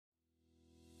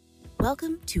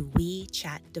Welcome to We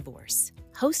Chat Divorce,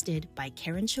 hosted by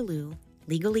Karen Chalou,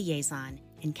 Legal Liaison,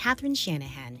 and Catherine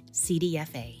Shanahan,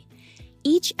 CDFA.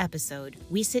 Each episode,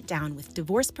 we sit down with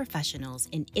divorce professionals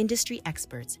and industry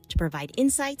experts to provide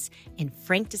insights and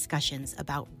frank discussions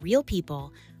about real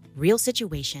people, real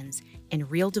situations,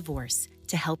 and real divorce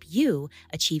to help you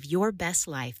achieve your best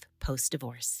life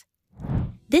post-divorce.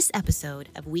 This episode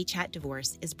of We Chat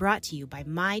Divorce is brought to you by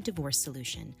My Divorce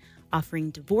Solution,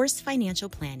 offering divorce financial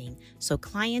planning so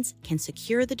clients can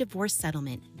secure the divorce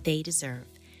settlement they deserve.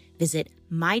 Visit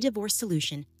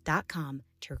mydivorcesolution.com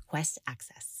to request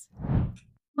access.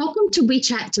 Welcome to We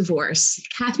Chat Divorce.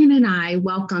 Catherine and I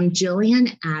welcome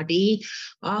Jillian Abbey,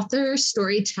 author,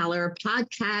 storyteller,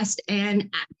 podcaster, and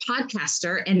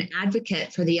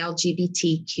advocate for the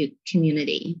LGBTQ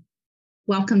community.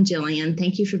 Welcome, Jillian.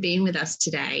 Thank you for being with us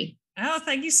today. Oh,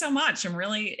 thank you so much. I'm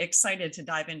really excited to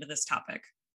dive into this topic.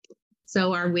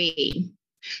 So are we.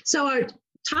 So our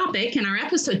topic in our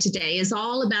episode today is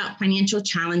all about financial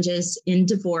challenges in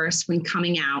divorce when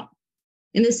coming out.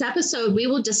 In this episode, we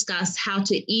will discuss how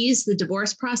to ease the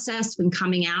divorce process when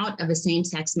coming out of a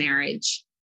same-sex marriage.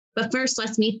 But first,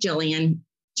 let's meet Jillian.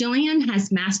 Jillian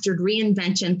has mastered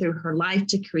reinvention through her life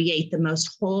to create the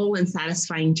most whole and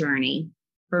satisfying journey.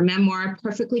 Her memoir,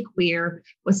 Perfectly Queer,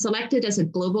 was selected as a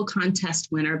global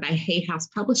contest winner by Hay House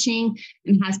Publishing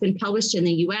and has been published in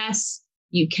the US,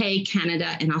 UK,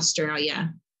 Canada, and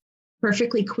Australia.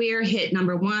 Perfectly Queer hit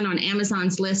 #1 on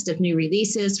Amazon's list of new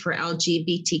releases for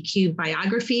LGBTQ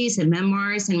biographies and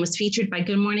memoirs and was featured by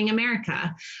Good Morning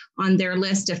America on their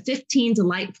list of 15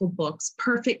 delightful books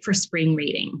perfect for spring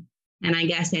reading. And I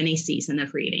guess any season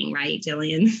of reading, right,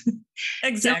 Jillian?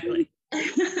 Exactly.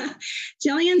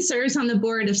 Jillian serves on the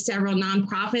board of several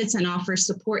nonprofits and offers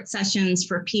support sessions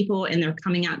for people in their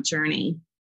coming out journey.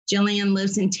 Jillian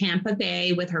lives in Tampa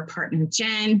Bay with her partner,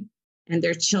 Jen, and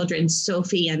their children,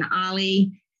 Sophie and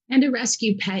Ollie, and a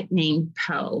rescue pet named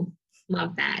Poe.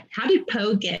 Love that. How did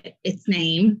Poe get its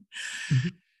name?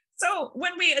 So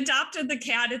when we adopted the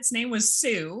cat, its name was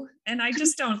Sue, and I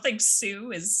just don't think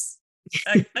Sue is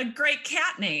a great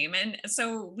cat name. And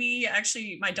so we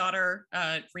actually, my daughter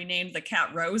renamed the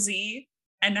cat Rosie,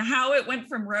 and how it went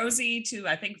from Rosie to,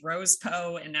 I think, Rose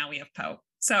Poe, and now we have Poe.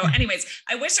 So anyways,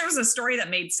 I wish there was a story that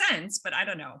made sense, but I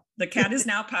don't know. The cat is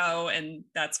now Poe, and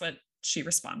that's what she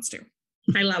responds to.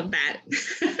 I love that.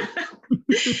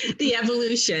 The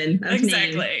evolution of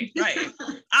exactly name. Right.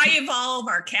 I evolve,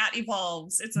 our cat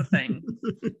evolves. It's a thing.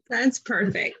 That's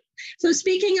perfect. So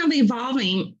speaking of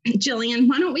evolving, Jillian,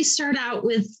 why don't we start out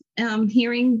with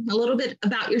hearing a little bit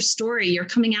about your story, your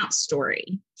coming out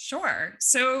story? Sure.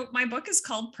 So my book is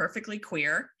called Perfectly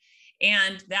Queer,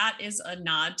 and that is a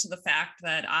nod to the fact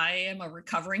that I am a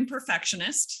recovering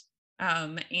perfectionist,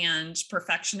 and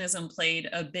perfectionism played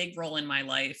a big role in my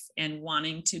life, and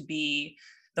wanting to be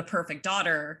the perfect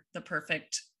daughter, the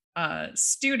perfect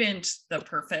student, the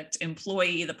perfect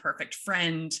employee, the perfect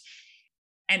friend,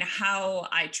 and how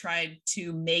I tried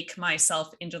to make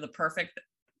myself into the perfect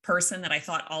person that I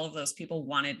thought all of those people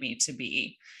wanted me to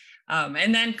be.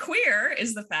 And then queer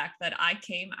is the fact that I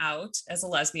came out as a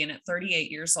lesbian at 38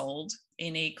 years old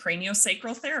in a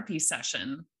craniosacral therapy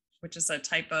session, which is a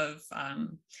type of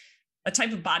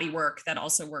body work that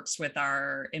also works with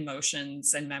our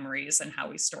emotions and memories and how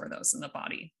we store those in the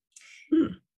body.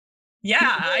 Yeah,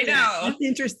 I know. That's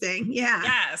interesting. Yeah.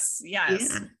 Yes. Yeah.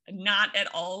 Not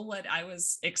at all what I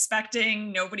was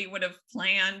expecting. Nobody would have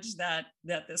planned that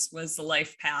this was the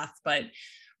life path, but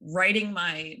writing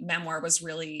my memoir was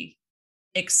really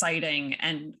exciting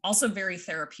and also very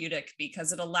therapeutic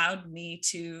because it allowed me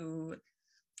to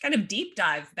kind of deep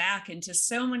dive back into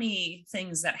so many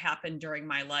things that happened during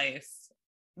my life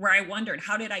where I wondered,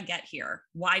 how did I get here?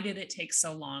 Why did it take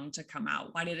so long to come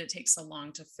out? Why did it take so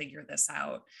long to figure this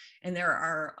out? And there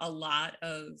are a lot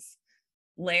of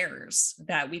layers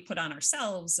that we put on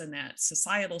ourselves and that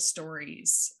societal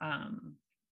stories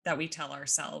that we tell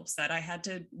ourselves that I had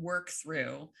to work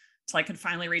through till I could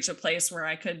finally reach a place where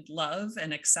I could love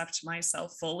and accept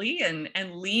myself fully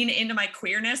and lean into my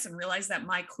queerness and realize that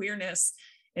my queerness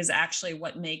is actually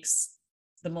what makes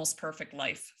the most perfect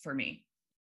life for me.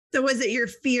 So was it your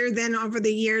fear then over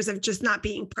the years of just not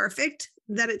being perfect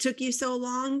that it took you so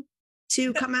long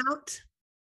to come out?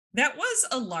 That was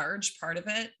a large part of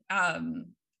it.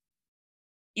 When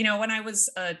I was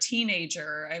a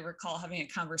teenager, I recall having a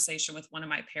conversation with one of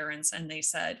my parents and they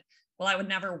said, well, I would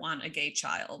never want a gay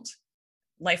child.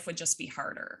 Life would just be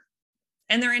harder.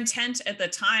 And their intent at the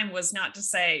time was not to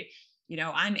say,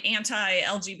 I'm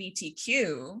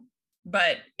anti-LGBTQ,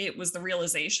 but it was the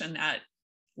realization that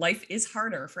life is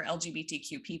harder for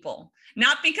LGBTQ people,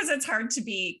 not because it's hard to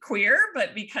be queer,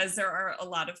 but because there are a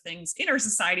lot of things in our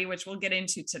society, which we'll get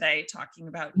into today, talking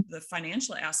about the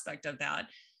financial aspect of that.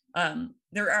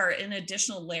 There are an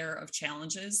additional layer of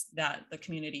challenges that the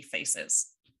community faces.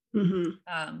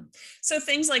 So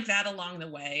things like that along the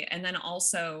way. And then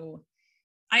also,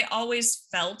 I always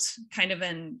felt kind of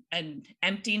an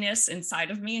emptiness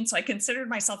inside of me. And so I considered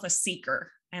myself a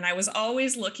seeker. And I was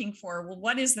always looking for, well,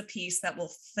 what is the piece that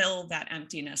will fill that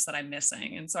emptiness that I'm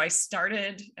missing? And so I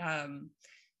started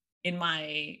in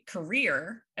my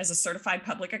career as a certified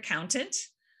public accountant.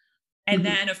 And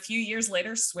then a few years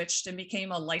later, switched and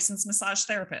became a licensed massage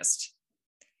therapist.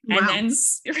 Wow. And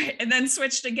then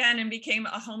switched again and became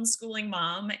a homeschooling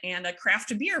mom and a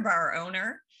craft beer bar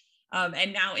owner.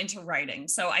 And now into writing.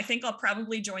 So I think I'll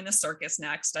probably join the circus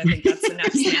next. I think that's the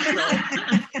next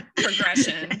natural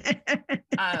progression.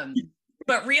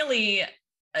 But really,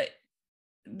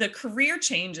 the career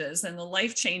changes and the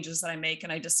life changes that I make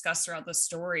and I discuss throughout the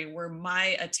story were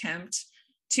my attempt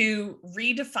to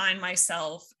redefine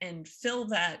myself and fill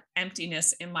that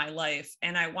emptiness in my life.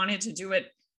 And I wanted to do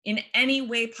it in any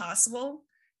way possible,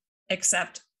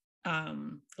 except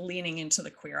leaning into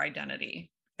the queer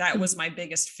identity. That was my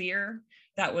biggest fear.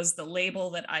 That was the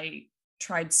label that I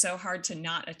tried so hard to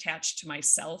not attach to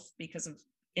myself because of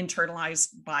internalized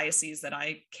biases that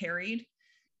I carried.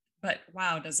 But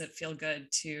wow, does it feel good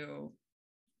to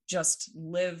just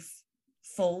live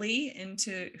fully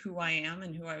into who I am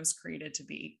and who I was created to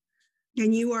be.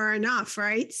 And you are enough,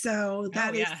 right? So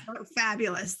that is so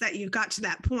fabulous that you got to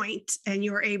that point and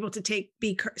you were able to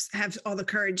have all the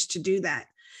courage to do that.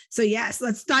 So yes,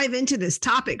 let's dive into this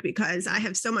topic because I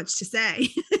have so much to say.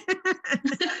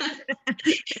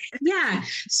 Yeah.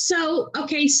 So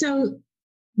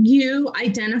you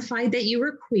identified that you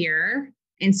were queer.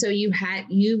 And so you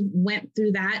went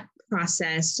through that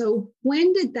process. So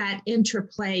when did that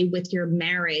interplay with your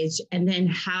marriage? And then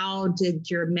how did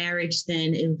your marriage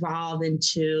then evolve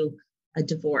into a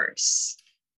divorce?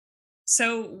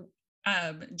 So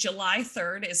July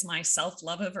 3rd is my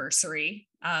self-love anniversary.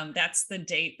 That's the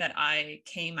date that I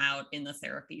came out in the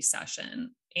therapy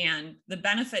session. And the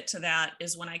benefit to that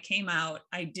is when I came out,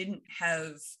 I didn't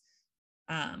have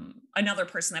another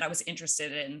person that I was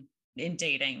interested in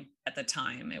dating at the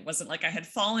time. It wasn't like I had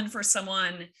fallen for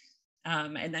someone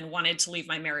and then wanted to leave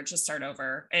my marriage to start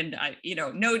over. And I,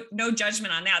 no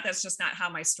judgment on that. That's just not how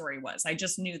my story was. I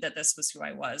just knew that this was who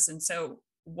I was. And so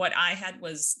what I had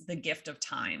was the gift of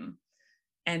time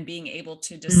and being able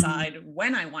to decide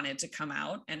when I wanted to come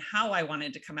out and how I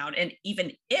wanted to come out. And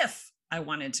even if I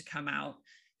wanted to come out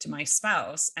to my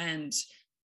spouse. And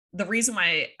the reason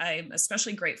why I'm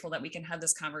especially grateful that we can have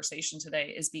this conversation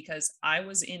today is because I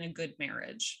was in a good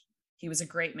marriage. He was a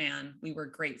great man. We were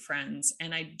great friends.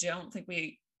 And I don't think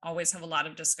we always have a lot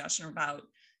of discussion about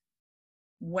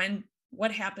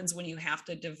what happens when you have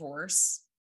to divorce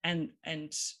and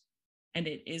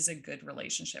it is a good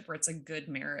relationship or it's a good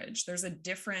marriage. There's a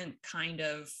different kind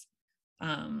of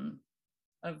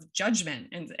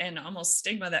judgment and almost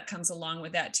stigma that comes along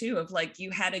with that too, of like, you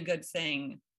had a good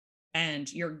thing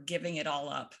and you're giving it all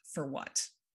up for what?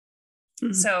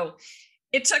 So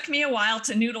it took me a while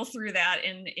to noodle through that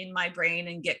in my brain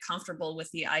and get comfortable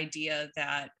with the idea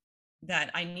that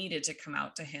I needed to come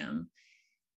out to him.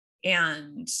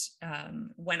 And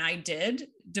when I did,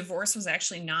 divorce was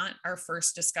actually not our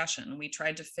first discussion. We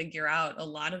tried to figure out a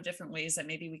lot of different ways that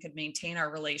maybe we could maintain our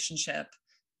relationship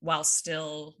while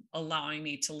still allowing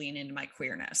me to lean into my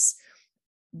queerness.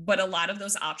 But a lot of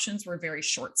those options were very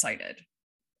short-sighted.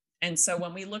 And so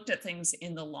when we looked at things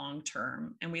in the long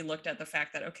term and we looked at the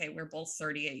fact that, okay, we're both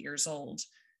 38 years old,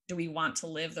 do we want to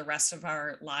live the rest of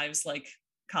our lives like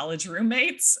college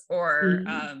roommates or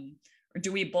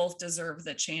do we both deserve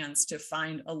the chance to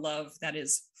find a love that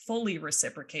is fully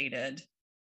reciprocated?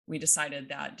 We decided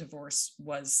that divorce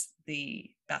was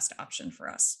the best option for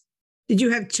us. Did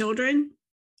you have children?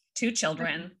 2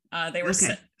 children. They were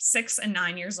 6 and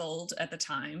 9 years old at the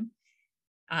time.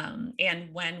 And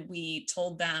when we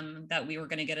told them that we were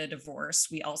going to get a divorce,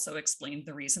 we also explained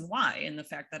the reason why and the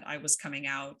fact that I was coming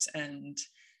out. And,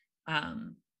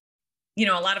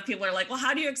 a lot of people are like, well,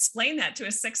 how do you explain that to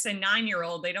a 6 and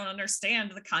 9-year-old? They don't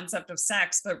understand the concept of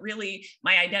sex, but really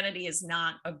my identity is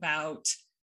not about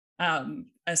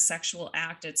a sexual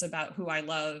act. It's about who I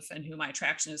love and who my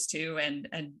attraction is to. And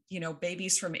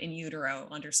babies from in utero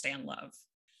understand love.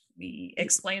 We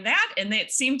explained that and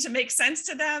it seemed to make sense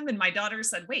to them. And my daughter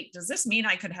said, wait, does this mean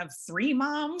I could have 3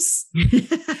 moms? And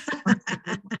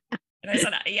I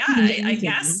said, yeah, I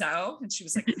guess so. And she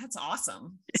was like, that's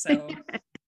awesome. So,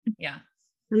 yeah.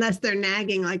 Unless they're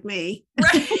nagging like me.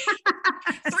 Right.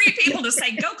 3 people to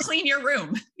say, go clean your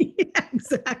room. Yeah,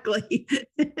 exactly.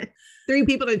 3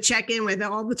 people to check in with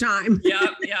all the time.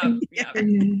 Yep.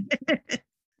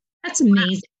 That's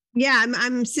amazing. Yeah,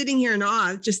 I'm sitting here in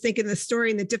awe, just thinking the story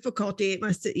and the difficulty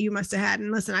you must have had. And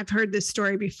listen, I've heard this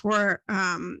story before,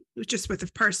 just with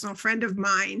a personal friend of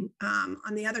mine.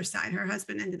 On the other side, her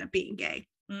husband ended up being gay.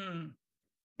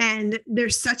 And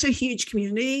there's such a huge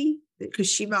community because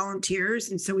she volunteers,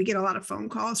 and so we get a lot of phone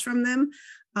calls from them.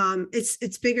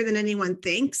 It's bigger than anyone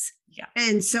thinks. Yeah.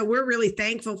 And so we're really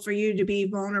thankful for you to be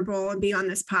vulnerable and be on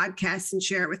this podcast and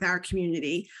share it with our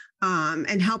community,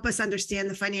 and help us understand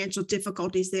the financial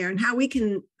difficulties there and how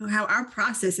our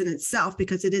process in itself,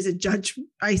 because it is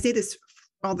I say this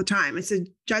all the time, it's a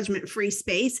judgment-free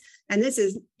space. And this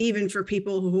is even for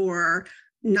people who are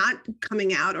not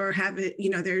coming out or have it,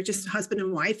 they're just husband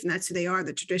and wife, and that's who they are,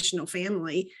 the traditional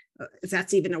family, if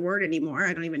that's even a word anymore,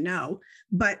 I don't even know.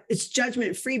 But it's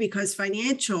judgment free because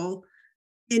financial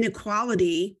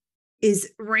inequality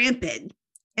is rampant,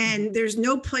 and there's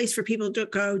no place for people to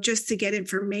go just to get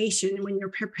information when you're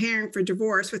preparing for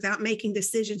divorce without making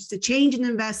decisions to change an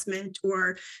investment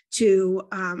or to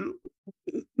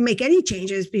make any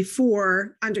changes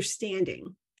before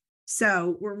understanding.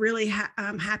 So we're really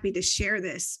happy to share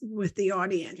this with the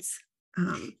audience.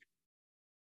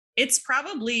 It's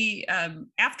probably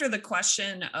after the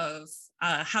question of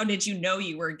how did you know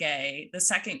you were gay? The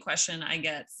second question I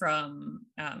get from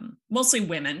mostly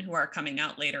women who are coming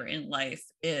out later in life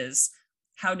is,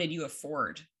 how did you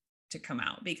afford to come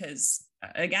out? Because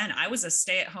again, I was a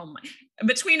stay-at-home.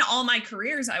 Between all my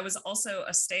careers, I was also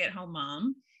a stay-at-home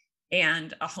mom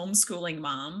and a homeschooling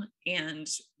mom. And,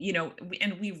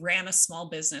 we ran a small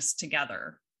business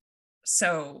together.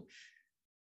 So,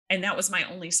 and that was my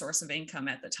only source of income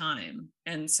at the time.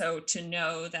 And so to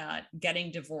know that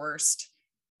getting divorced,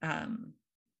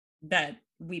 that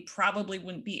we probably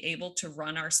wouldn't be able to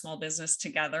run our small business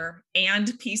together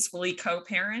and peacefully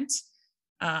co-parent,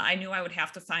 I knew I would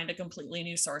have to find a completely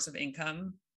new source of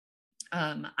income.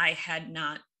 I had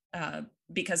not,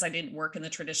 because I didn't work in the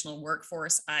traditional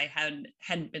workforce, I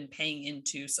hadn't been paying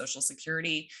into Social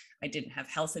Security. I didn't have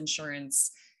health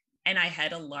insurance, and I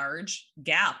had a large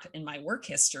gap in my work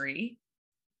history.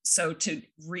 So to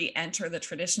re-enter the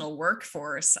traditional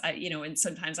workforce, and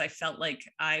sometimes I felt like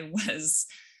I was,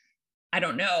 I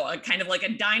don't know, kind of like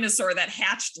a dinosaur that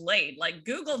hatched late, like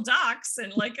Google Docs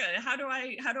and like, how do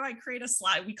I create a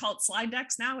slide? We call it slide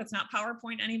decks now. It's not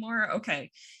PowerPoint anymore.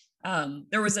 Okay.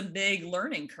 There was a big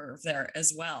learning curve there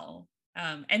as well.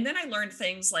 And then I learned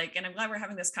things like, and I'm glad we're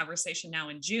having this conversation now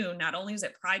in June, not only is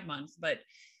it Pride Month, but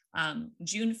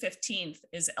June 15th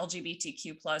is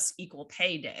LGBTQ+ Equal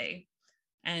Pay Day.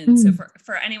 And so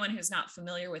for anyone who's not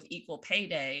familiar with Equal Pay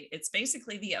Day, it's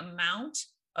basically the amount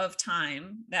of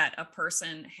time that a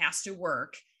person has to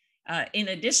work in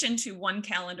addition to one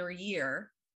calendar year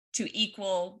to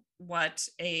equal what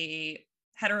a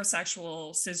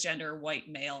heterosexual cisgender white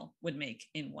male would make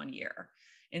in 1 year.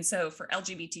 And so for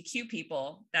LGBTQ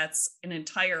people, that's an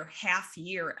entire half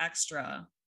year extra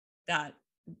that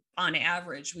on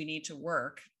average we need to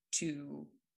work to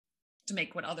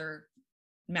make what other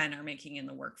men are making in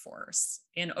the workforce.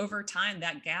 And over time,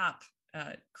 that gap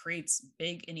creates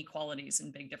big inequalities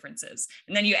and big differences.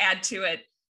 And then you add to it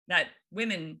that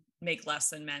women make less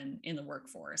than men in the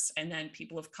workforce, and then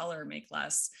people of color make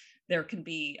less. There can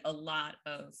be a lot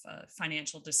of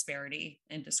financial disparity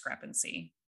and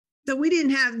discrepancy. So we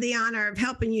didn't have the honor of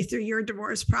helping you through your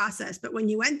divorce process, but when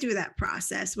you went through that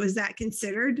process, was that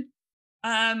considered?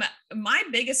 My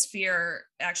biggest fear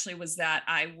actually was that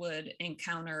I would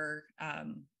encounter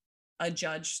a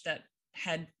judge that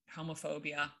had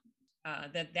homophobia,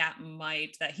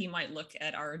 that he might look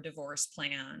at our divorce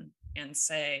plan and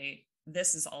say,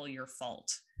 this is all your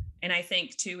fault. And I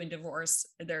think too, in divorce,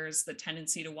 there's the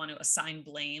tendency to want to assign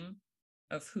blame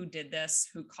of who did this,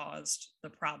 who caused the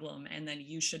problem, and then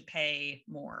you should pay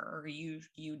more or you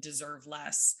deserve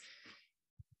less.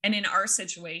 And in our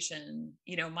situation,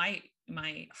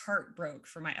 my heart broke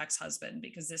for my ex-husband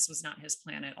because this was not his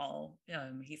plan at all.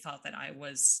 He thought that I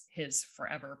was his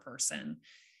forever person.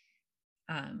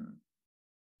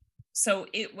 So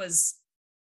it was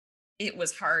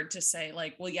hard to say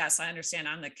like, well, yes, I understand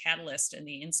I'm the catalyst and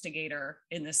the instigator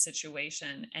in this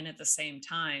situation. And at the same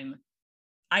time,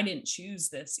 I didn't choose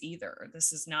this either.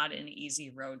 This is not an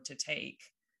easy road to take.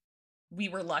 We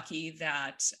were lucky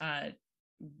that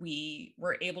we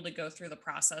were able to go through the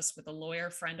process with a lawyer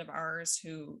friend of ours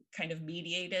who kind of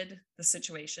mediated the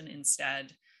situation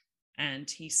instead. And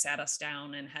he sat us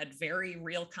down and had very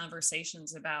real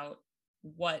conversations about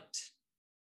what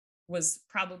was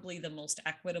probably the most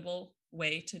equitable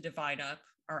way to divide up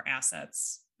our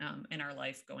assets in our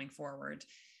life going forward.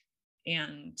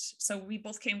 And so we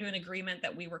both came to an agreement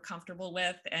that we were comfortable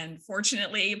with. And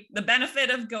fortunately, the benefit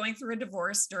of going through a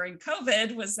divorce during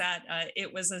COVID was that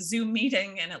it was a Zoom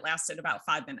meeting and it lasted about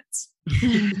 5 minutes.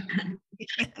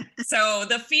 So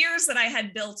the fears that I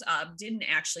had built up didn't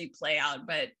actually play out,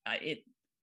 but it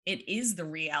is the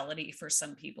reality for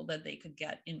some people that they could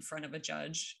get in front of a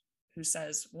judge who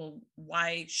says, well,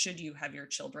 why should you have your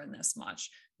children this much?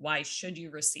 Why should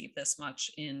you receive this much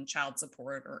in child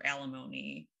support or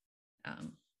alimony?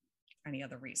 Any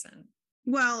other reason?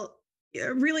 Well,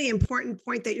 a really important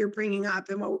point that you're bringing up,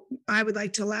 and what I would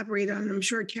like to elaborate on, and I'm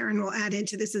sure Karen will add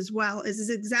into this as well, is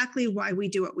exactly why we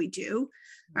do what we do.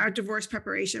 Our divorce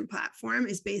preparation platform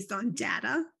is based on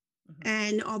data.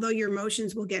 And although your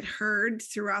emotions will get heard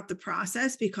throughout the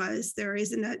process because there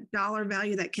isn't a dollar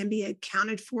value that can be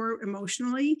accounted for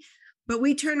emotionally, but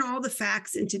we turn all the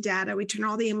facts into data. We turn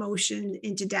all the emotion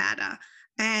into data.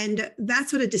 And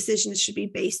that's what a decision should be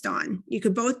based on. You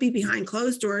could both be behind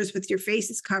closed doors with your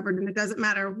faces covered, and it doesn't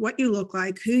matter what you look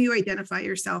like, who you identify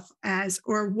yourself as,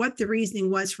 or what the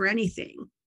reasoning was for anything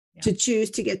to choose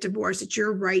to get divorced. It's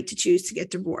your right to choose to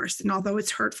get divorced. And although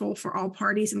it's hurtful for all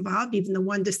parties involved, even the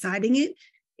one deciding it,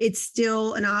 it's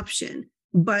still an option.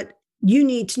 But you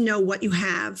need to know what you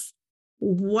have,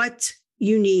 what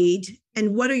you need,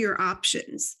 and what are your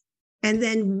options. And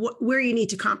then where you need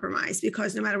to compromise,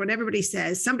 because no matter what everybody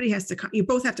says, somebody has to, you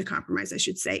both have to compromise, I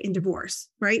should say, in divorce,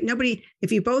 right? Nobody,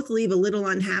 if you both leave a little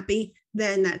unhappy,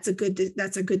 then that's a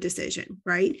good decision,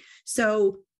 right?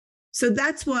 So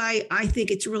that's why I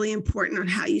think it's really important on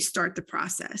how you start the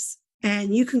process.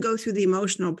 And you can go through the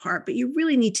emotional part, but you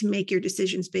really need to make your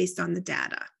decisions based on the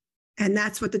data. And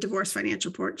that's what the Divorce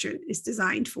Financial Portrait is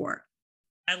designed for.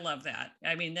 I love that.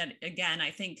 I mean, that again, I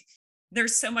think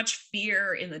there's so much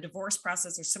fear in the divorce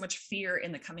process. There's so much fear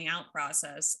in the coming out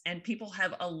process, and people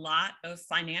have a lot of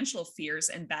financial fears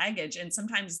and baggage. And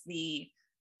sometimes the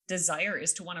desire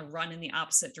is to want to run in the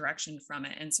opposite direction from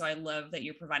it. And so I love that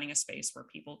you're providing a space where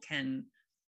people can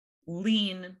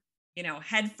lean,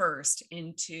 head first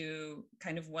into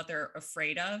kind of what they're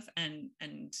afraid of and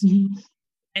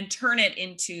turn it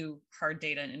into hard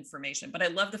data and information. But I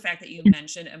love the fact that you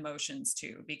mentioned emotions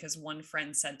too, because one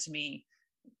friend said to me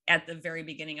at the very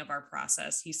beginning of our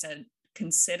process, he said,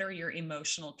 consider your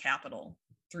emotional capital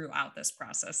throughout this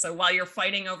process. So while you're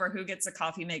fighting over who gets a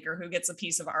coffee maker, who gets a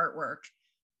piece of artwork,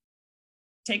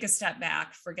 take a step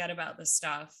back, forget about this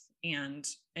stuff, and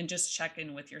just check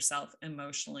in with yourself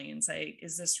emotionally and say,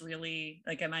 is this really,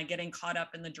 like, am I getting caught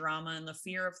up in the drama and the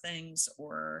fear of things,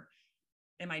 or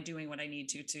am I doing what I need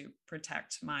to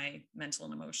protect my mental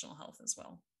and emotional health as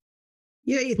well?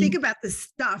 You think about this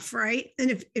stuff, right?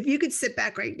 And if you could sit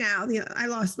back right now, I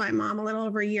lost my mom a little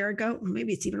over a year ago,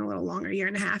 maybe it's even a little longer, 1.5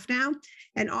 years now,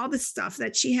 and all the stuff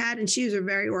that she had, and she was a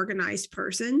very organized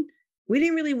person. We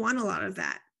didn't really want a lot of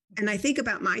that. And I think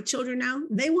about my children now,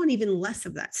 they want even less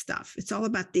of that stuff. It's all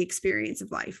about the experience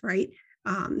of life, right?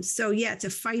 To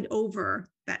fight over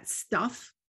that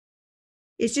stuff,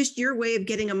 it's just your way of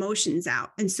getting emotions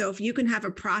out. And so if you can have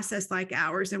a process like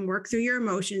ours and work through your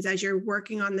emotions as you're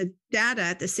working on the data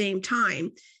at the same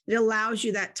time, it allows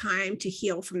you that time to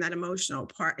heal from that emotional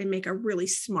part and make a really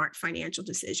smart financial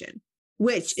decision,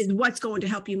 which is what's going to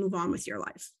help you move on with your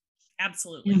life.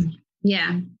 Absolutely.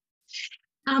 Yeah.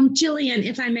 Jillian,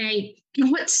 if I may,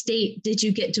 what state did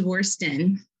you get divorced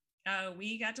in?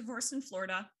 We got divorced in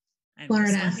Florida. And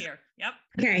Florida. We're still here. Yep.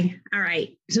 Okay. All right.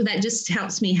 So that just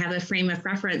helps me have a frame of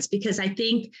reference, because I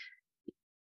think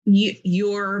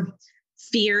your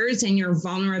fears and your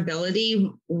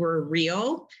vulnerability were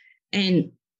real.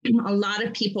 And a lot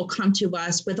of people come to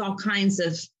us with all kinds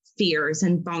of fears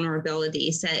and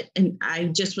vulnerabilities and I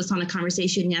just was on a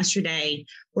conversation yesterday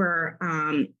where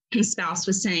a spouse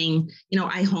was saying,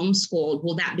 I homeschooled.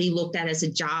 Will that be looked at as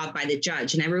a job by the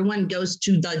judge? And everyone goes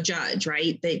to the judge,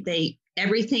 right? They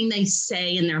everything they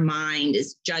say in their mind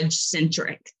is judge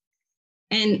centric.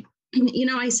 And,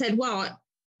 I said, well,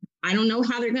 I don't know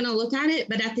how they're going to look at it,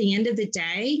 but at the end of the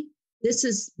day, this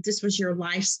was your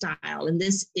lifestyle, and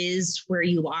this is where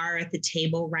you are at the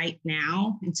table right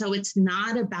now. And so it's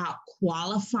not about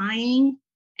qualifying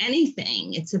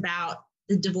anything. It's about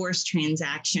the divorce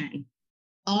transaction.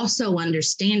 Also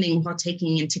understanding, while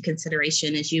taking into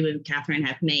consideration, as you and Catherine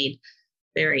have made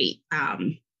very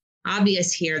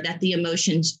obvious here, that the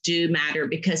emotions do matter,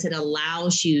 because it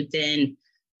allows you then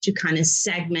to kind of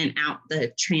segment out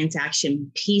the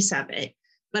transaction piece of it.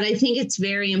 But I think it's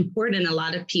very important. A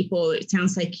lot of people, it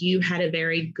sounds like you had a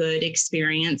very good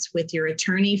experience with your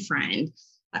attorney friend.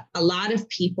 a lot of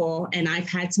people, and I've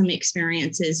had some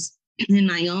experiences in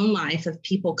my own life of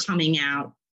people coming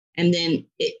out, and then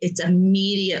it's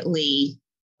immediately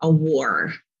a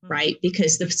war, right?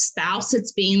 Because the spouse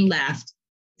that's being left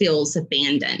feels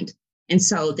abandoned. And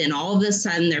so then all of a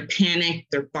sudden they're panicked,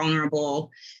 they're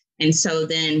vulnerable. And so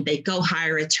then they go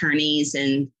hire attorneys,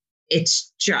 and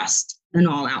it's just an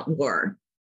all-out war.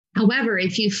 However,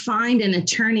 if you find an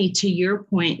attorney, to your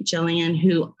point, Jillian,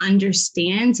 who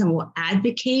understands and will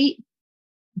advocate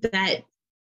that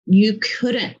you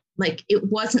couldn't, like, it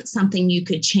wasn't something you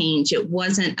could change, it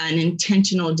wasn't an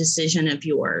intentional decision of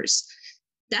yours,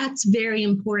 that's very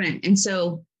important. And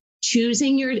so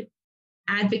choosing your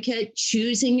advocate,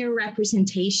 choosing your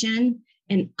representation,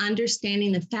 and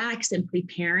understanding the facts and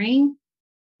preparing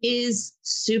is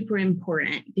super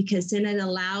important, because then it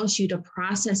allows you to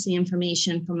process the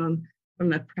information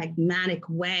from a pragmatic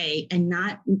way and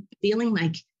not feeling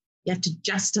like you have to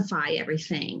justify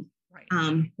everything.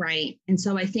 Right. Right. And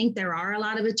so I think there are a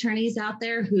lot of attorneys out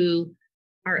there who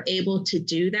are able to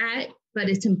do that, but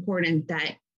it's important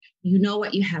that you know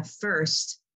what you have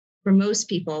first. For most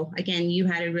people, again, you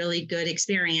had a really good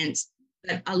experience,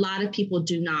 but a lot of people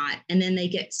do not. And then they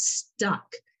get stuck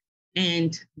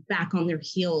and back on their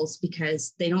heels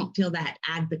because they don't feel that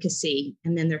advocacy.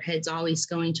 And then their head's always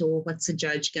going to, well, what's the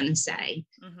judge going to say?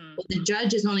 Mm-hmm. Well, the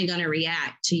judge is only going to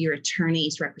react to your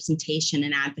attorney's representation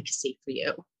and advocacy for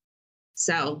you.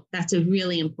 So that's a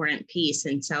really important piece.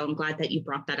 And so I'm glad that you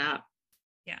brought that up.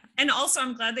 Yeah. And also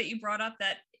I'm glad that you brought up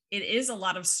that it is a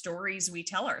lot of stories we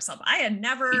tell ourselves. I had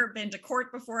never been to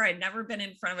court before. I'd never been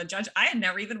in front of a judge. I had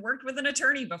never even worked with an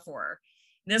attorney before.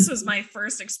 This was my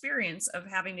first experience of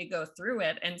having to go through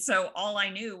it. And so all I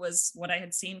knew was what I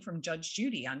had seen from Judge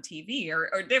Judy on TV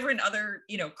or different other,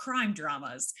 crime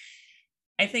dramas.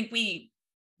 I think we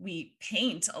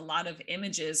paint a lot of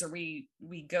images, or we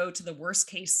go to the worst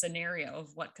case scenario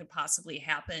of what could possibly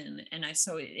happen. And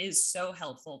so it is so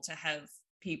helpful to have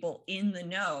people in the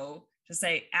know to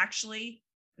say, actually,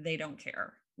 they don't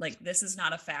care. Like, this is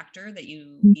not a factor that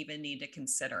you even need to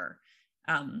consider.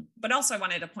 But also I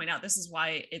wanted to point out, this is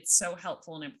why it's so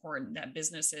helpful and important that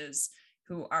businesses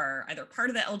who are either part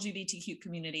of the LGBTQ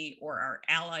community or are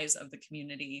allies of the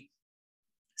community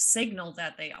signal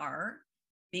that they are.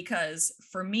 Because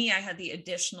for me, I had the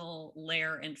additional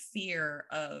layer and fear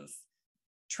of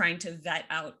trying to vet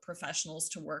out professionals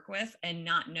to work with and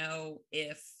not know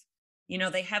if,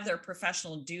 they have their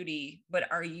professional duty, but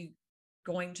are you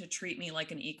going to treat me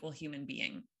like an equal human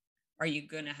being? Are you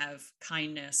going to have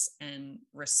kindness and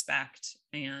respect?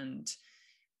 And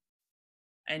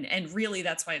really,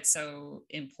 that's why it's so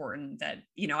important that,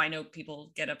 I know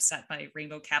people get upset by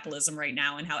rainbow capitalism right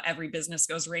now and how every business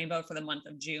goes rainbow for the month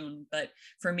of June. But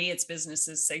for me, it's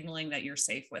businesses signaling that you're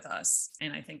safe with us.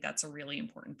 And I think that's a really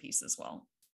important piece as well.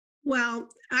 Well,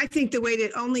 I think the way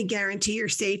to only guarantee your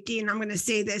safety, and I'm going to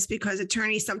say this because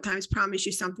attorneys sometimes promise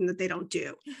you something that they don't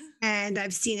do. And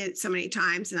I've seen it so many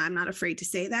times, and I'm not afraid to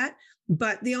say that.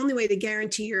 But the only way to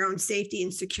guarantee your own safety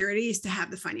and security is to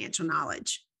have the financial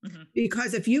knowledge. Mm-hmm.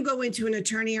 Because if you go into an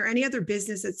attorney or any other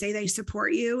business that say they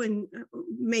support you and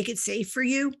make it safe for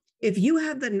you, if you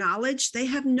have the knowledge, they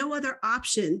have no other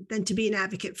option than to be an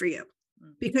advocate for you.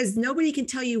 Mm-hmm. Because nobody can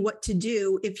tell you what to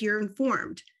do if you're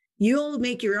informed. You'll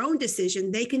make your own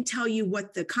decision. They can tell you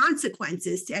what the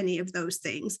consequences to any of those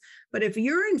things. But if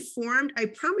you're informed, I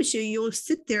promise you, you'll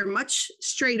sit there much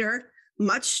straighter,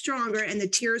 much stronger, and the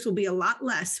tears will be a lot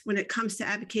less when it comes to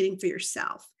advocating for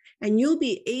yourself. And you'll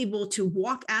be able to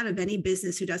walk out of any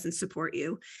business who doesn't support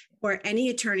you or any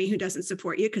attorney who doesn't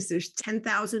support you, because there's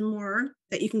 10,000 more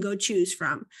that you can go choose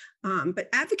from. But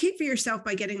advocate for yourself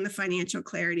by getting the financial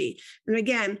clarity. And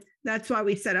again, that's why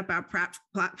we set up our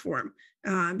platform,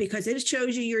 because it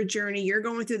shows you your journey. You're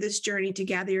going through this journey to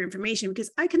gather your information,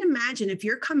 because I can imagine if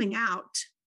you're coming out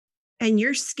and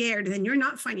you're scared and you're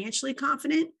not financially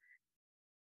confident,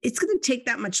 it's going to take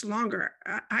that much longer.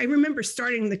 I remember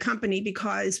starting the company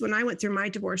because when I went through my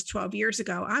divorce 12 years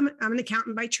ago, I'm an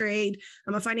accountant by trade.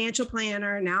 I'm a financial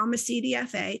planner. Now I'm a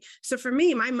CDFA. So for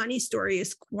me, my money story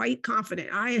is quite confident.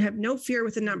 I have no fear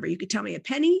with a number. You could tell me a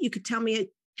penny. You could tell me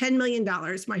 $10 million.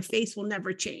 My face will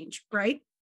never change, right?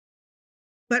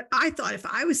 But I thought if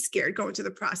I was scared going through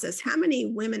the process, how many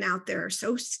women out there are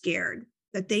so scared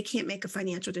that they can't make a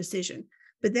financial decision?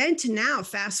 But then to now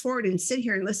fast forward and sit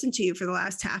here and listen to you for the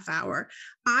last half hour,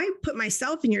 I put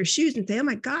myself in your shoes and say, oh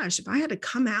my gosh, if I had to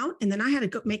come out and then I had to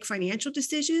go make financial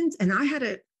decisions and I had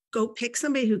to go pick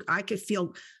somebody who I could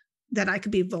feel that I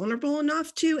could be vulnerable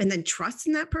enough to and then trust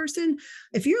in that person.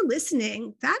 If you're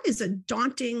listening, that is a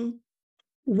daunting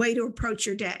way to approach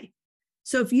your day.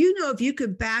 So if you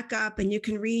could back up and you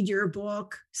can read your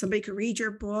book, somebody could read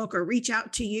your book or reach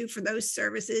out to you for those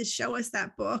services, show us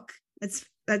that book.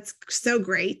 That's so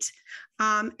great.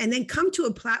 And then come to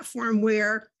a platform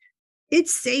where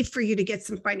it's safe for you to get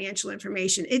some financial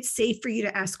information. It's safe for you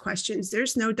to ask questions.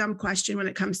 There's no dumb question when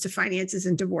it comes to finances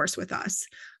and divorce with us,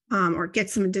 or get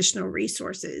some additional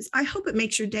resources. I hope it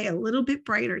makes your day a little bit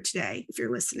brighter today if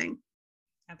you're listening.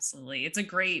 Absolutely. It's a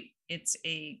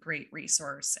great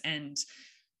resource. And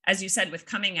as you said, with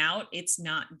coming out, it's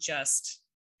not just,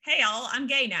 hey, I'm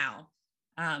gay now.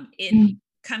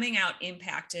 Coming out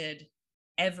impacted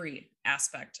every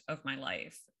aspect of my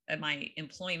life, my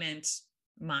employment,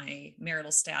 my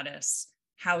marital status,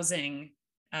 housing,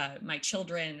 my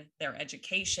children, their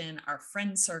education, our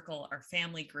friend circle, our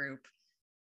family group.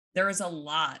 There is a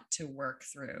lot to work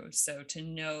through. So to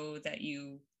know that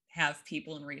you have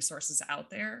people and resources out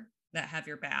there that have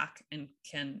your back and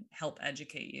can help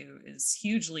educate you is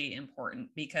hugely important,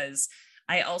 because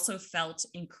I also felt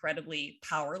incredibly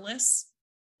powerless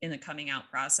in the coming out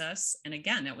process. And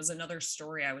again, it was another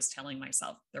story I was telling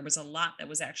myself. There was a lot that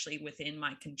was actually within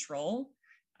my control.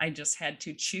 I just had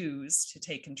to choose to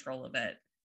take control of it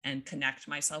and connect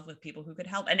myself with people who could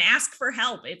help and ask for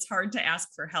help. It's hard to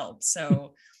ask for help.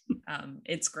 So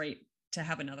it's great to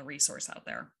have another resource out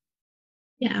there.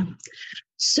 Yeah.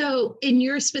 So in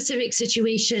your specific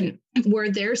situation, were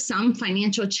there some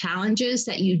financial challenges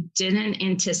that you didn't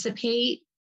anticipate?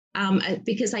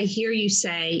 Because I hear you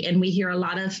say, and we hear a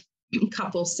lot of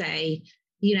couples say,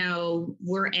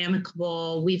 we're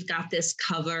amicable, we've got this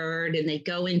covered, and they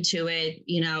go into it,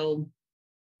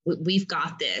 we've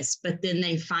got this, but then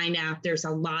they find out there's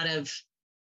a lot of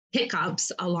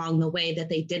hiccups along the way that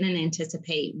they didn't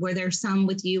anticipate. Were there some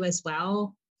with you as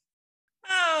well?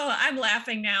 Oh, I'm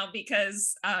laughing now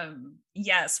because,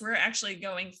 yes, we're actually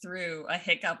going through a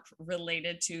hiccup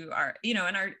related to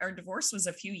and our divorce was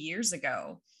a few years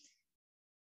ago.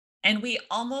 And we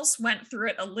almost went through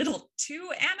it a little too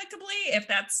amicably, if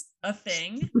that's a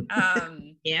thing.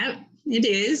 Yeah, it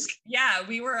is. Yeah,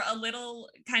 we were a little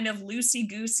kind of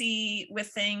loosey-goosey with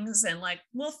things and like,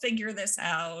 we'll figure this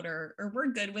out, or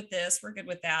we're good with this, we're good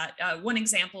with that. One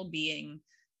example being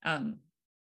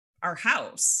our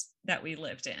house that we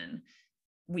lived in.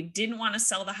 We didn't want to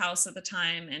sell the house at the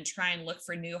time and try and look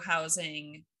for new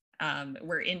housing.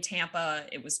 We're in Tampa.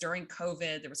 It was during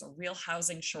COVID. There was a real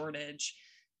housing shortage.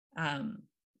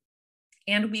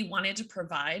 And we wanted to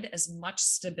provide as much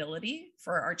stability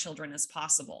for our children as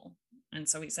possible. And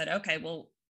so we said, okay, well,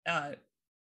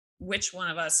 which one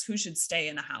of us, who should stay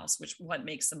in the house, what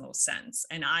makes the most sense?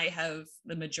 And I have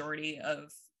the majority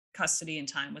of custody and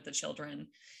time with the children.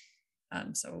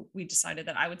 So we decided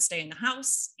that I would stay in the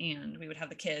house and we would have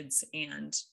the kids,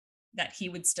 and that he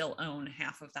would still own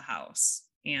half of the house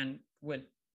and would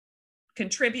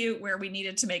contribute where we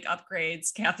needed to make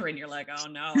upgrades. Catherine, you're like, oh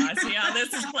no, I see how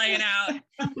this is playing out.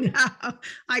 No,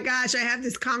 my gosh, I have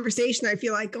this conversation, I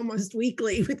feel like almost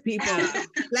weekly with people.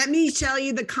 Let me tell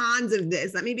you the cons of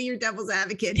this. Let me be your devil's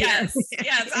advocate here.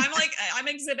 Yes. I'm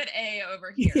exhibit A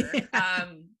over here.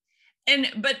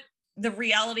 But the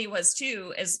reality was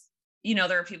too, is,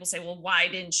 there are people say, well, why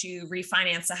didn't you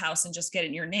refinance the house and just get it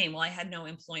in your name? Well, I had no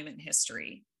employment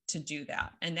history to do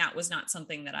that. And that was not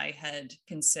something that I had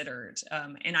considered.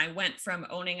 And I went from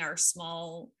owning our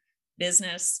small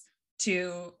business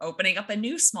to opening up a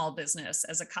new small business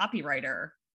as a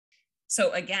copywriter.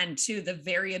 So again, too, the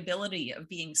variability of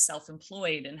being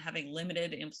self-employed and having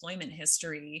limited employment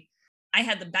history. I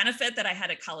had the benefit that I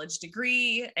had a college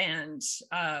degree, and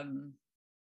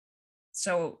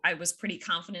so I was pretty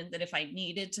confident that if I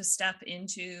needed to step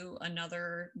into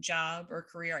another job or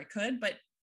career, I could, but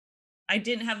I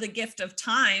didn't have the gift of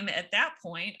time at that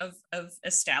point of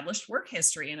established work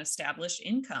history and established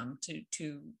income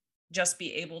to just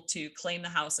be able to claim the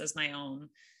house as my own,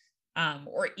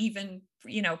 or even,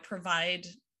 provide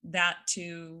that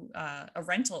to a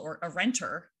rental or a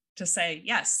renter to say,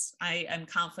 yes, I am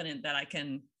confident that I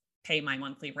can pay my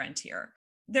monthly rent here.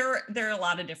 There are a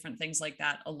lot of different things like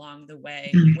that along the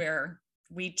way, where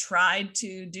we tried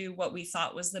to do what we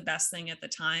thought was the best thing at the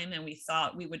time, and we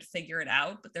thought we would figure it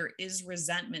out, but there is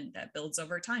resentment that builds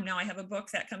over time. Now I have a book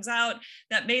that comes out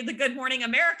that made the Good Morning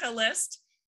America list,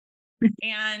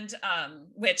 and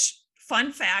which,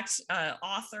 fun fact,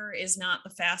 author is not the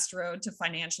fast road to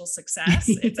financial success.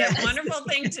 It's a wonderful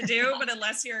thing to do, but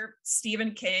unless you're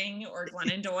Stephen King or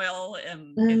Glennon Doyle,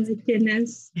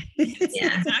 goodness,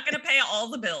 it's not going to pay all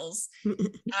the bills.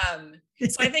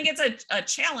 So I think it's a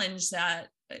challenge that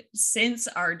since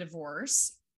our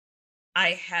divorce,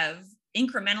 I have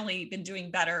incrementally been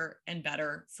doing better and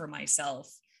better for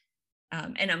myself.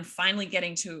 And I'm finally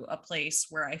getting to a place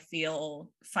where I feel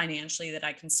financially that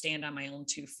I can stand on my own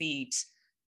 2 feet.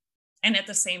 And at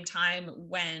the same time,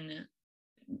 when,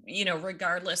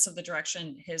 regardless of the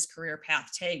direction his career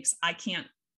path takes, I can't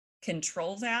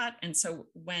control that. And so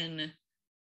when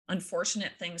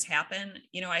unfortunate things happen,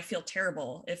 I feel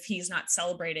terrible if he's not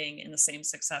celebrating in the same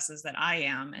successes that I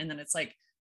am. And then it's like,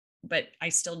 but I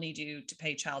still need you to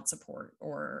pay child support,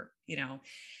 or,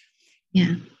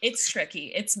 Yeah. It's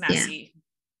tricky. It's messy.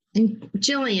 Yeah. And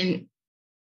Jillian,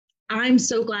 I'm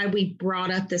so glad we brought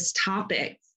up this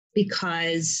topic,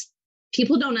 because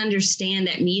people don't understand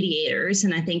that mediators,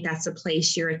 and I think that's the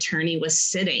place your attorney was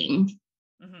sitting,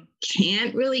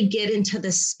 can't really get into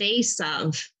the space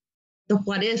of the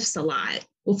what ifs a lot.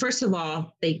 Well, first of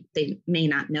all, they may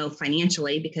not know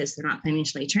financially because they're not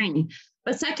financially trained.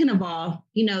 But second of all,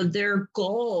 their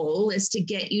goal is to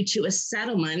get you to a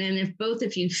settlement. And if both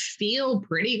of you feel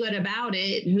pretty good about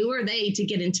it, who are they to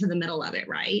get into the middle of it,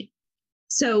 right?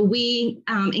 So we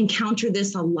encounter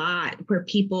this a lot, where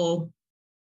people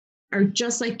are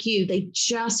just like you. They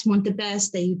just want the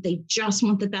best. They just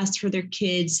want the best for their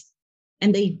kids,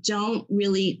 and they don't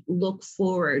really look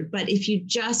forward. But if you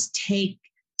just take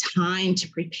time to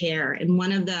prepare, and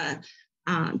one of the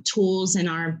tools in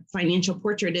our financial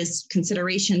portrait is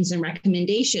considerations and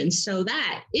recommendations, so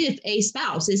that if a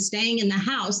spouse is staying in the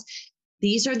house,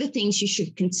 these are the things you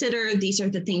should consider. These are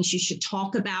the things you should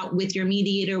talk about with your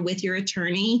mediator, with your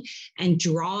attorney, and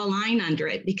draw a line under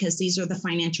it, because these are the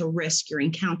financial risks you're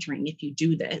encountering if you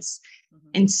do this.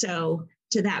 And so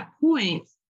to that point,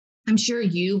 I'm sure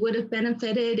you would have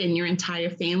benefited and your entire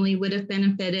family would have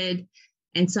benefited.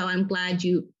 And so I'm glad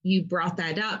you brought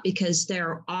that up, because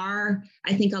there are,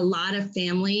 I think, a lot of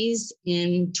families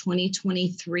in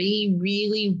 2023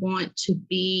 really want to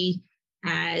be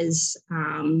as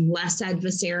less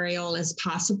adversarial as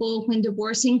possible when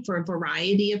divorcing, for a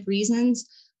variety of reasons,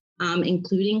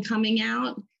 including coming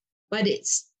out. But it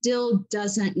still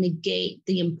doesn't negate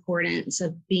the importance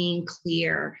of being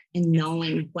clear and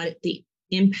knowing what the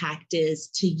impact is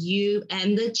to you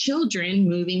and the children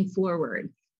moving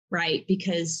forward, right?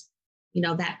 Because,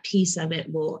 that piece of it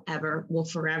will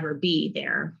forever be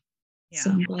there. Yeah.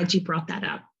 So I'm glad you brought that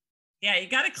up. Yeah, you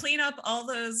got to clean up all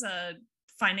those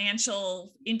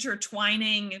financial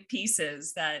intertwining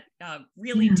pieces that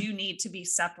really do need to be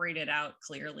separated out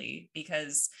clearly,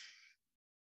 because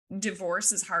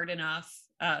divorce is hard enough.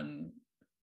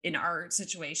 In our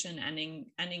situation,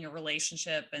 ending a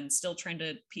relationship and still trying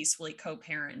to peacefully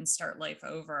co-parent and start life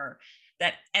over,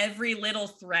 that every little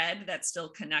thread that still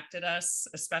connected us,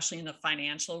 especially in the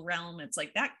financial realm, it's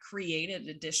like that created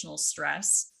additional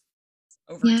stress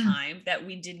over time that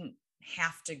we didn't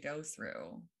have to go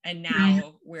through. And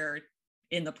now we're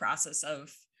in the process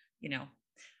of,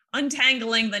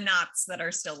 untangling the knots that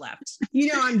are still left.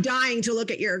 I'm dying to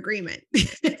look at your agreement.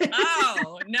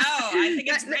 Oh, no, I think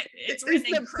it's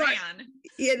written in crayon.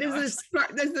 Yeah, this is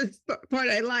the part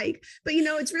I like. But,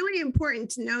 it's really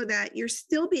important to know that you're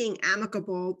still being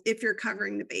amicable if you're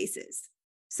covering the bases.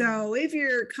 So if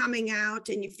you're coming out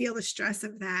and you feel the stress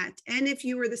of that, and if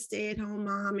you were the stay-at-home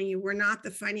mom and you were not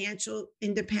the financial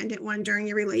independent one during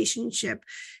your relationship,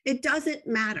 it doesn't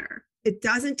matter. It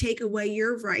doesn't take away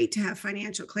your right to have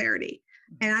financial clarity.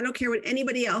 And I don't care what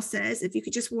anybody else says. If you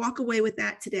could just walk away with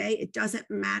that today, it doesn't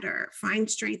matter. Find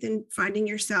strength in finding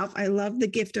yourself. I love the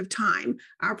gift of time.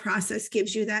 Our process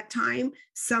gives you that time.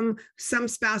 Some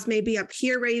spouse may be up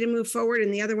here ready to move forward,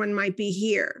 and the other one might be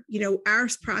here. Our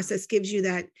process gives you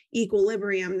that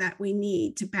equilibrium that we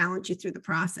need to balance you through the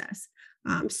process,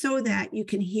 so that you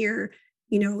can hear,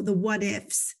 the what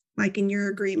ifs, like in your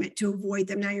agreement, to avoid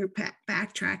them. Now you're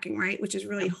backtracking, right? Which is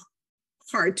really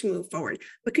hard to move forward.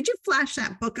 But could you flash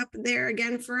that book up there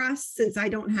again for us, since I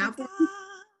don't have one?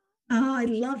 Oh, I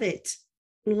love it.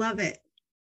 Love it.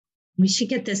 We should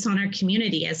get this on our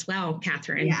community as well,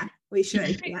 Catherine. Yeah, we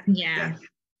should. Yeah.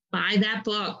 Buy that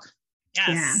book.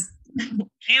 Yes. Yeah.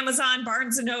 Amazon,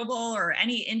 Barnes & Noble, or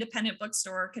any independent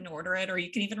bookstore can order it, or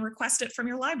you can even request it from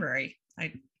your library.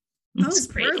 It's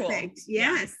pretty perfect. Cool.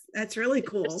 Yes, that's really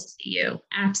cool. To see you.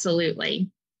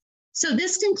 Absolutely. So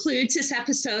this concludes this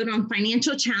episode on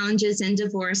financial challenges in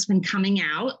divorce when coming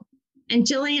out. And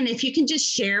Jillian, if you can just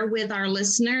share with our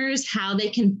listeners how they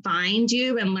can find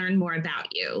you and learn more about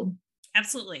you.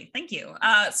 Absolutely. Thank you.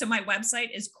 So my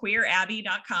website is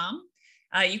queerabby.com.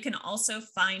 You can also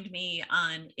find me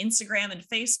on Instagram and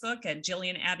Facebook at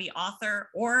Jillian Abby Author,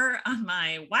 or on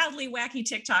my wildly wacky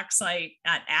TikTok site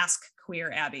at Ask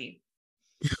Queer Abby.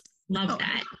 Love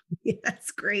that. Yeah,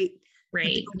 that's great.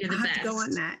 Great. You're the best. Have to go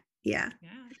on that. Yeah.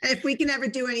 If we can ever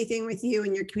do anything with you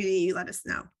and your community, you let us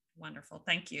know. Wonderful.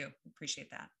 Thank you.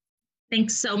 Appreciate that.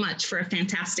 Thanks so much for a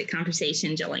fantastic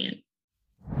conversation, Jillian.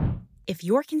 If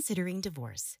you're considering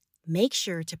divorce, make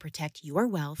sure to protect your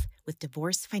wealth with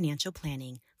divorce financial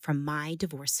planning from My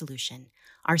Divorce Solution.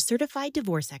 Our certified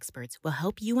divorce experts will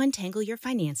help you untangle your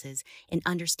finances and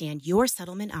understand your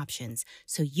settlement options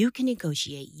so you can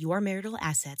negotiate your marital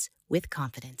assets with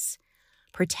confidence.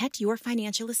 Protect your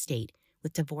financial estate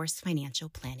with divorce financial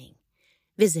planning.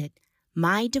 Visit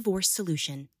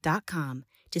mydivorcesolution.com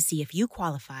to see if you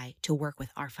qualify to work with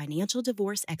our financial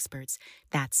divorce experts.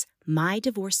 That's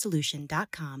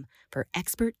mydivorcesolution.com for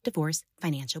expert divorce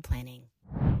financial planning.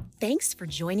 Thanks for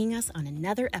joining us on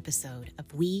another episode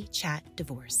of We Chat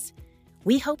Divorce.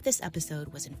 We hope this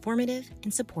episode was informative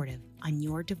and supportive on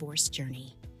your divorce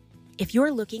journey. If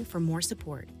you're looking for more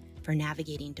support for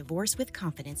navigating divorce with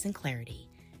confidence and clarity,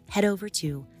 head over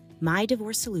to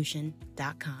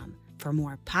mydivorcesolution.com for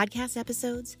more podcast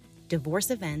episodes,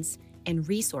 divorce events, and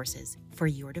resources for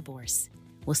your divorce.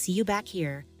 We'll see you back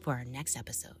here for our next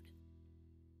episode.